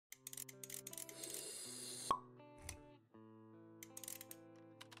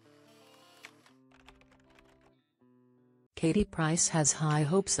Katie Price has high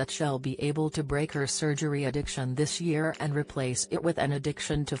hopes that she'll be able to break her surgery addiction this year and replace it with an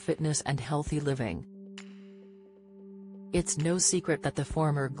addiction to fitness and healthy living. It's no secret that the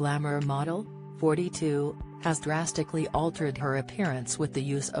former glamour model, 42, has drastically altered her appearance with the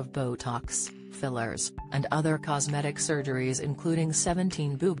use of Botox, fillers, and other cosmetic surgeries including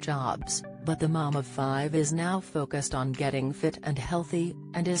 17 boob jobs, but the mom of 5 is now focused on getting fit and healthy,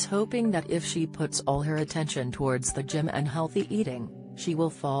 and is hoping that if she puts all her attention towards the gym and healthy eating, she will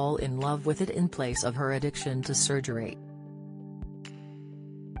fall in love with it in place of her addiction to surgery.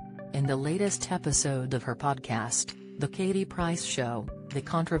 In the latest episode of her podcast, The Katie Price Show, the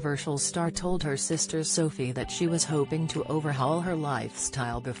controversial star told her sister Sophie that she was hoping to overhaul her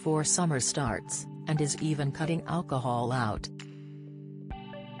lifestyle before summer starts, and is even cutting alcohol out.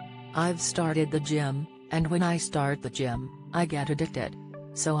 "I've started the gym, and when I start the gym, I get addicted.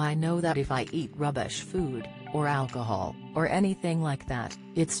 So I know that if I eat rubbish food, or alcohol, or anything like that,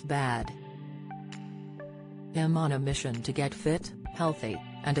 it's bad. I'm on a mission to get fit, healthy,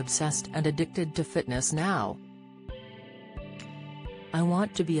 and obsessed and addicted to fitness now. I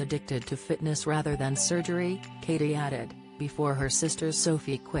want to be addicted to fitness rather than surgery," Katie added, before her sister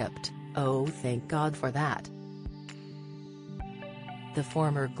Sophie quipped, "Oh, thank God for that." The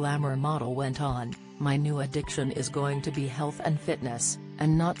former glamour model went on, "My new addiction is going to be health and fitness,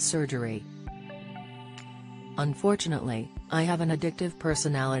 and not surgery. Unfortunately, I have an addictive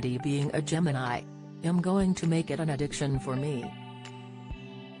personality being a Gemini. I'm going to make it an addiction for me.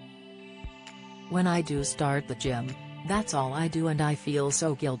 When I do start the gym, that's all I do and I feel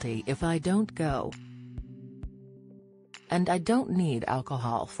so guilty if I don't go. And I don't need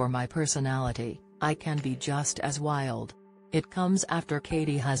alcohol for my personality, I can be just as wild." It comes after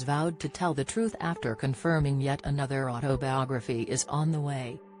Katie has vowed to tell the truth after confirming yet another autobiography is on the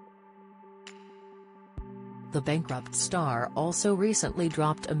way. The bankrupt star also recently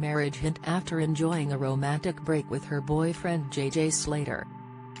dropped a marriage hint after enjoying a romantic break with her boyfriend JJ Slater.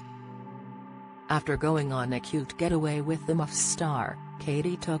 After going on a cute getaway with the MUFs star,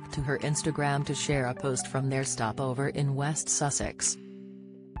 Katie took to her Instagram to share a post from their stopover in West Sussex.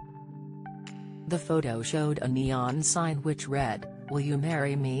 The photo showed a neon sign which read, "Will you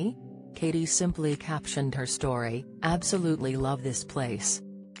marry me?" Katie simply captioned her story, "Absolutely love this place."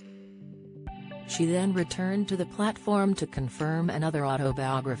 She then returned to the platform to confirm another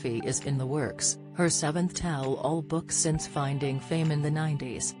autobiography is in the works, her 7th tell-all book since finding fame in the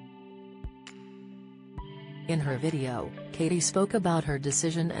 90s. In her video, Katie spoke about her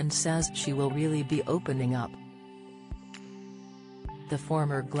decision and says she will really be opening up. The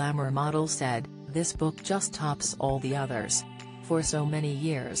former glamour model said, "This book just tops all the others. For so many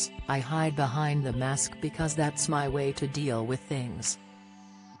years, I hide behind the mask because that's my way to deal with things.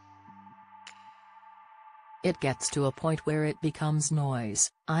 It gets to a point where it becomes noise.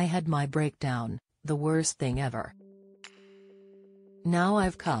 I had my breakdown, the worst thing ever. Now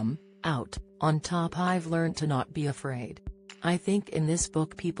I've come out on top. I've learned to not be afraid. I think in this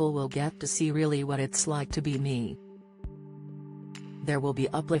book people will get to see really what it's like to be me. There will be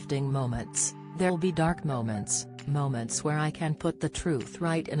uplifting moments, there'll be dark moments, moments where I can put the truth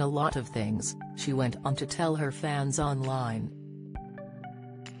right in a lot of things," she went on to tell her fans online.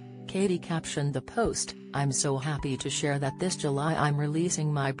 Katie captioned the post, "I'm so happy to share that this July I'm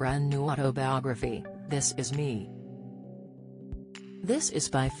releasing my brand new autobiography, This Is Me. This is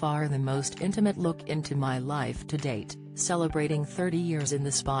by far the most intimate look into my life to date, celebrating 30 years in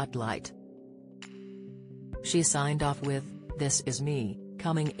the spotlight." She signed off with, "This Is Me,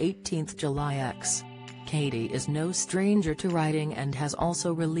 coming 18th July X. Katie is no stranger to writing and has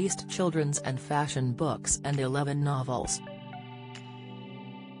also released children's and fashion books and 11 novels.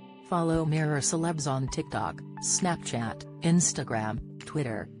 Follow Mirror Celebs on TikTok, Snapchat, Instagram,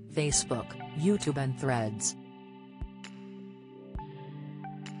 Twitter, Facebook, YouTube and Threads.